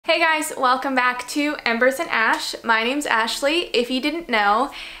Hey guys, welcome back to Embers and Ash. My name's Ashley, if you didn't know,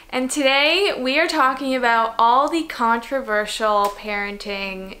 and today we are talking about all the controversial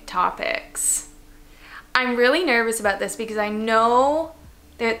parenting topics. I'm really nervous about this because I know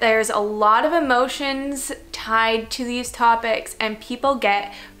that there's a lot of emotions tied to these topics and people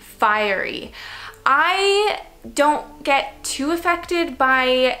get fiery. I don't get too affected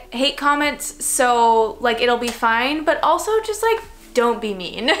by hate comments, so like it'll be fine, but also just like don't be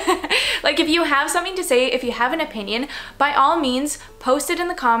mean. Like if you have something to say, if you have an opinion, by all means, post it in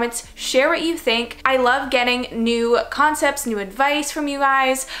the comments, share what you think. I love getting new concepts, new advice from you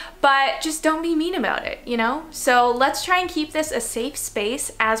guys, but just don't be mean about it, you know? So let's try and keep this a safe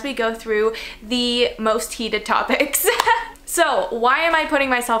space as we go through the most heated topics. So why am I putting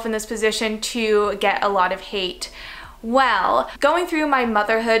myself in this position to get a lot of hate? Well, going through my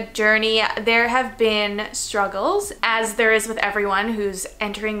motherhood journey, there have been struggles, as there is with everyone who's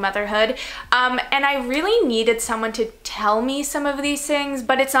entering motherhood, and I really needed someone to tell me some of these things,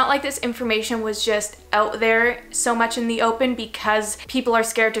 but it's not like this information was just out there so much in the open because people are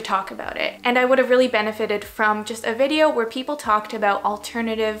scared to talk about it. And I would have really benefited from just a video where people talked about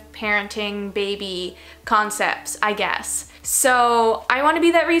alternative parenting baby concepts, I guess. So I want to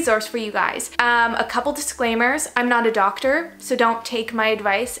be that resource for you guys. A couple disclaimers. I'm not a doctor, so don't take my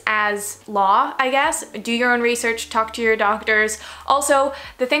advice as law, I guess. Do your own research, talk to your doctors. Also,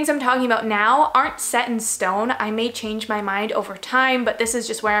 the things I'm talking about now aren't set in stone. I may change my mind over time, but this is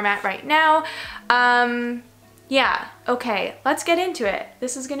just where I'm at right now. Yeah, okay, let's get into it.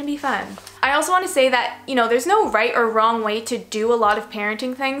 This is gonna be fun. I also want to say that, you know, there's no right or wrong way to do a lot of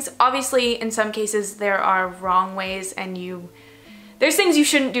parenting things. Obviously, in some cases, there are wrong ways and there's things you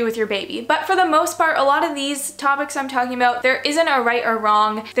shouldn't do with your baby. But for the most part, a lot of these topics I'm talking about, there isn't a right or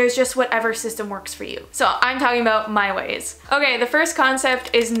wrong. There's just whatever system works for you. So I'm talking about my ways. Okay, the first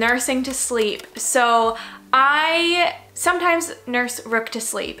concept is nursing to sleep. So I sometimes nurse Rook to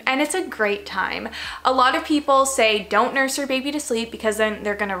sleep, and it's a great time. A lot of people say don't nurse your baby to sleep because then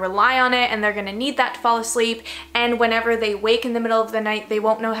they're gonna rely on it and they're gonna need that to fall asleep, and whenever they wake in the middle of the night, they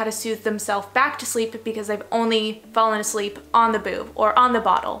won't know how to soothe themselves back to sleep because they've only fallen asleep on the boob or on the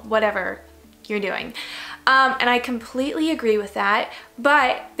bottle, whatever you're doing. And I completely agree with that,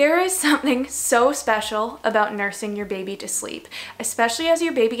 but there is something so special about nursing your baby to sleep, especially as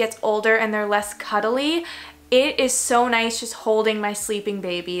your baby gets older and they're less cuddly. It is so nice just holding my sleeping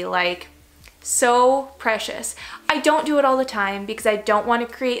baby, like so precious. I don't do it all the time because I don't want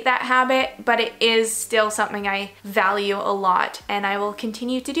to create that habit, but it is still something I value a lot and I will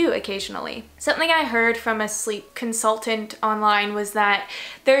continue to do occasionally. Something I heard from a sleep consultant online was that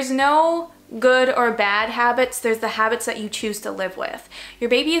there's no good or bad habits, there's the habits that you choose to live with. Your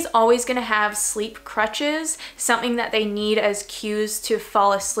baby is always going to have sleep crutches, something that they need as cues to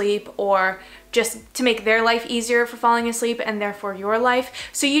fall asleep or just to make their life easier for falling asleep and therefore your life.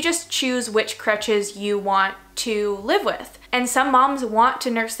 So you just choose which crutches you want to live with. And some moms want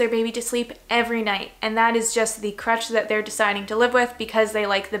to nurse their baby to sleep every night, and that is just the crutch that they're deciding to live with because they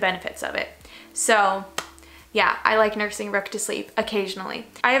like the benefits of it. So yeah, I like nursing Rook to sleep occasionally.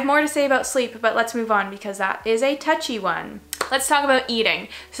 I have more to say about sleep, but let's move on because that is a touchy one. Let's talk about eating.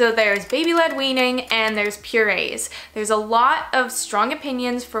 So there's baby-led weaning and there's purees. There's a lot of strong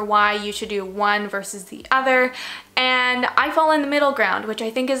opinions for why you should do one versus the other, and I fall in the middle ground, which I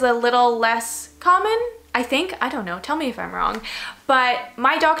think is a little less common. I don't know, tell me if I'm wrong. But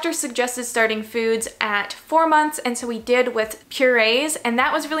my doctor suggested starting foods at 4 months, and so we did with purees, and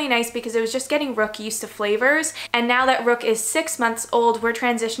that was really nice because it was just getting Rook used to flavors. And now that Rook is 6 months old, we're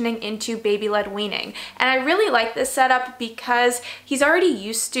transitioning into baby-led weaning. And I really like this setup because he's already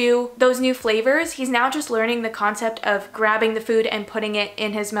used to those new flavors. He's now just learning the concept of grabbing the food and putting it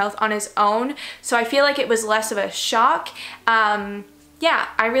in his mouth on his own. So I feel like it was less of a shock. Yeah,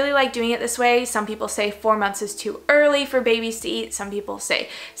 I really like doing it this way. Some people say 4 months is too early for babies to eat. Some people say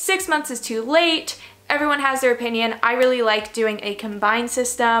 6 months is too late. Everyone has their opinion. I really like doing a combined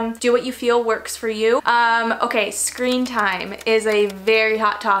system. Do what you feel works for you. Okay, screen time is a very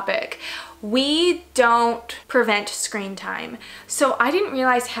hot topic. We don't prevent screen time. So I didn't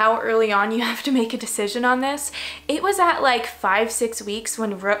realize how early on you have to make a decision on this. It was at like 5-6 weeks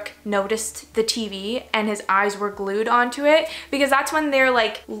when Rook noticed the TV and his eyes were glued onto it, because that's when their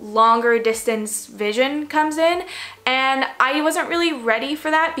like longer distance vision comes in. And I wasn't really ready for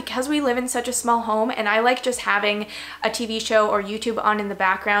that because we live in such a small home and I like just having a TV show or YouTube on in the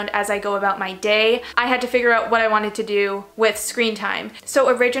background as I go about my day. I had to figure out what I wanted to do with screen time. So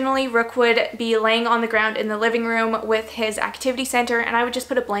originally Rook would would be laying on the ground in the living room with his activity center, and I would just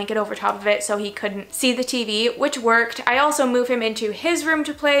put a blanket over top of it so he couldn't see the TV, which worked. I also move him into his room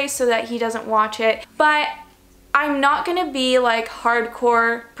to play so that he doesn't watch it, but I'm not gonna be like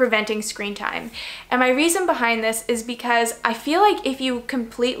hardcore preventing screen time. And my reason behind this is because I feel like if you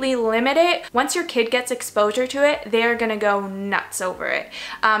completely limit it, once your kid gets exposure to it, they're gonna go nuts over it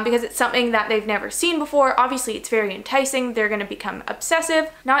because it's something that they've never seen before. Obviously, it's very enticing. They're gonna become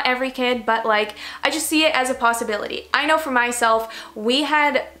obsessive. Not every kid, but like, I just see it as a possibility. I know for myself, we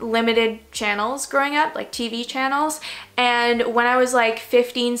had limited channels growing up, like TV channels. And when I was like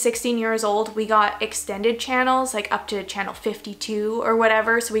 15, 16 years old, we got extended channels, like up to channel 52 or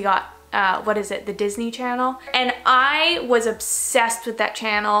whatever. So we got, what is it, the Disney Channel? And I was obsessed with that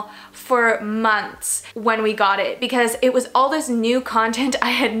channel for months when we got it because it was all this new content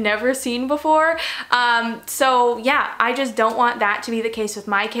I had never seen before. So yeah, I just don't want that to be the case with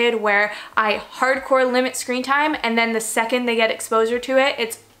my kid where I hardcore limit screen time and then the second they get exposure to it,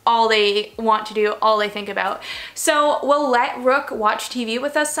 it's all they want to do, all they think about. So we'll let Rook watch TV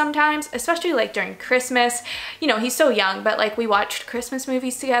with us sometimes, especially like during Christmas. You know, he's so young, but like we watched Christmas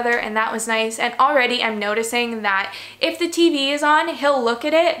movies together and that was nice. And already I'm noticing that if the TV is on, he'll look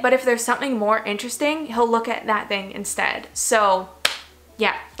at it, but if there's something more interesting, he'll look at that thing instead. So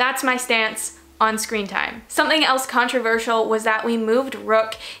yeah, that's my stance on screen time. Something else controversial was that we moved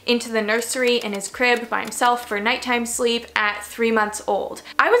Rook into the nursery in his crib by himself for nighttime sleep at 3 months old.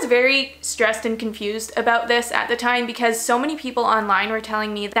 I was very stressed and confused about this at the time because so many people online were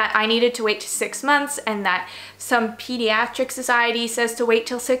telling me that I needed to wait to 6 months and that some pediatric society says to wait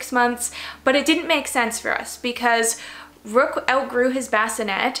till 6 months, but it didn't make sense for us because Rook outgrew his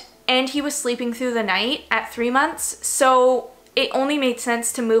bassinet and he was sleeping through the night at 3 months, so it only made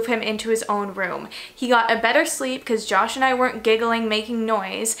sense to move him into his own room. He got a better sleep because Josh and I weren't giggling, making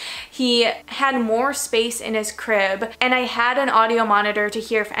noise. He had more space in his crib, and I had an audio monitor to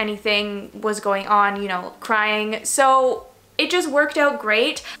hear if anything was going on, you know, crying. So it just worked out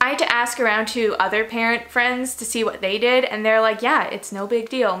great. I had to ask around to other parent friends to see what they did, and they're like, yeah, it's no big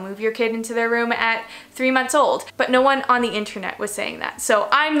deal. Move your kid into their room at 3 months old. But no one on the internet was saying that. So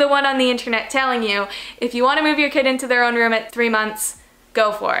I'm the one on the internet telling you, if you want to move your kid into their own room at 3 months,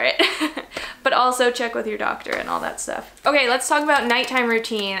 go for it. But also check with your doctor and all that stuff. Okay, let's talk about nighttime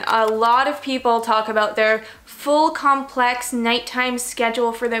routine. A lot of people talk about their full complex nighttime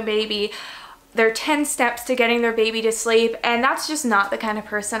schedule for their baby. There are 10 steps to getting their baby to sleep, and that's just not the kind of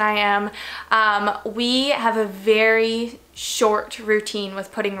person I am. We have a very short routine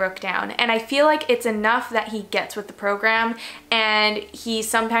with putting Rook down, and I feel like it's enough that he gets with the program, and he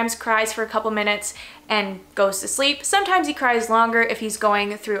sometimes cries for a couple minutes and goes to sleep. Sometimes he cries longer if he's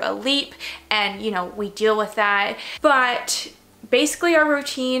going through a leap, and you know, we deal with that. But basically our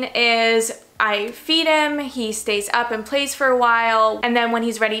routine is I feed him, he stays up and plays for a while, and then when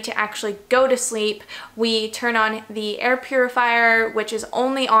he's ready to actually go to sleep, we turn on the air purifier, which is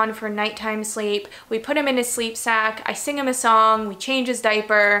only on for nighttime sleep. We put him in his sleep sack, I sing him a song, we change his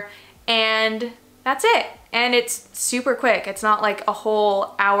diaper, and that's it. And it's super quick. It's not like a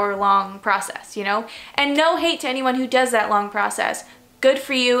whole hour-long process, you know? And no hate to anyone who does that long process. Good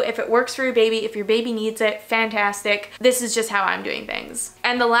for you. If it works for your baby, if your baby needs it, fantastic. This is just how I'm doing things.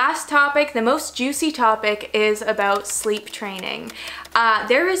 And the last topic, the most juicy topic, is about sleep training.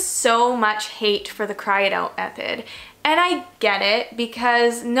 There is so much hate for the cry it out method. And I get it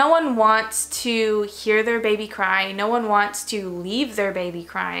because no one wants to hear their baby cry. No one wants to leave their baby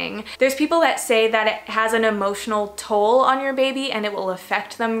crying. There's people that say that it has an emotional toll on your baby and it will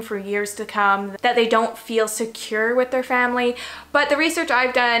affect them for years to come, that they don't feel secure with their family. But the research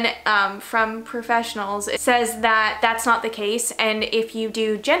I've done from professionals says that that's not the case. And if you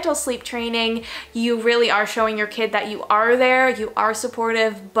do gentle sleep training, you really are showing your kid that you are there, you are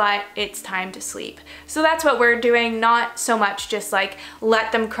supportive, but it's time to sleep. So that's what we're doing. Not so much just like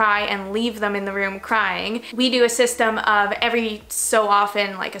let them cry and leave them in the room crying. We do a system of every so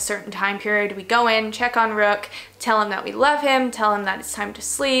often, like a certain time period, we go in, check on Rook, tell him that we love him, tell him that it's time to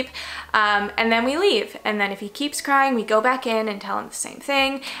sleep, and then we leave. And then if he keeps crying, we go back in and tell him the same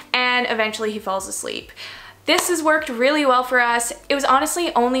thing, and eventually he falls asleep. This has worked really well for us. It was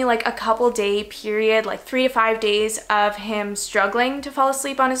honestly only like a couple day period, like 3 to 5 days of him struggling to fall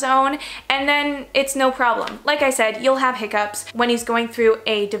asleep on his own, and then it's no problem. Like I said, you'll have hiccups when he's going through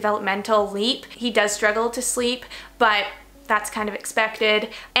a developmental leap. He does struggle to sleep, but that's kind of expected.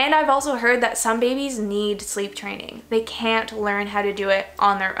 And I've also heard that some babies need sleep training. They can't learn how to do it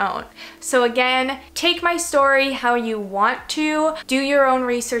on their own. So again, take my story how you want to, do your own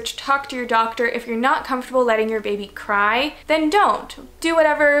research, talk to your doctor. If you're not comfortable letting your baby cry, then don't. Do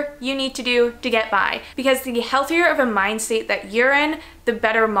whatever you need to do to get by, because the healthier of a mind state that you're in, the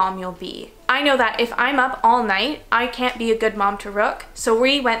better mom you'll be. I know that if I'm up all night, I can't be a good mom to Rook. So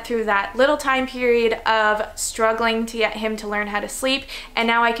we went through that little time period of struggling to get him to learn how to sleep, and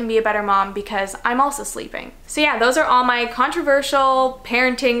now I can be a better mom because I'm also sleeping. So yeah, those are all my controversial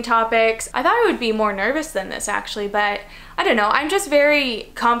parenting topics. I thought I would be more nervous than this actually, but I don't know, I'm just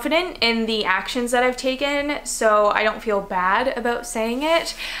very confident in the actions that I've taken, so I don't feel bad about saying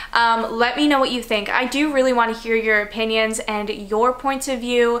it. Let me know what you think. I do really want to hear your opinions and your points of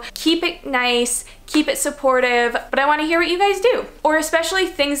view. Keep it nice, keep it supportive, but I want to hear what you guys do. Or especially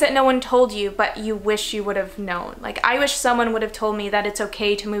things that no one told you, but you wish you would have known. Like, I wish someone would have told me that it's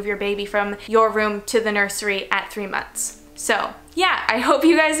okay to move your baby from your room to the nursery at 3 months. So yeah, I hope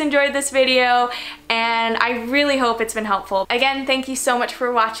you guys enjoyed this video, and I really hope it's been helpful. Again, thank you so much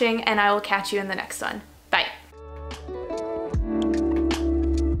for watching, and I will catch you in the next one.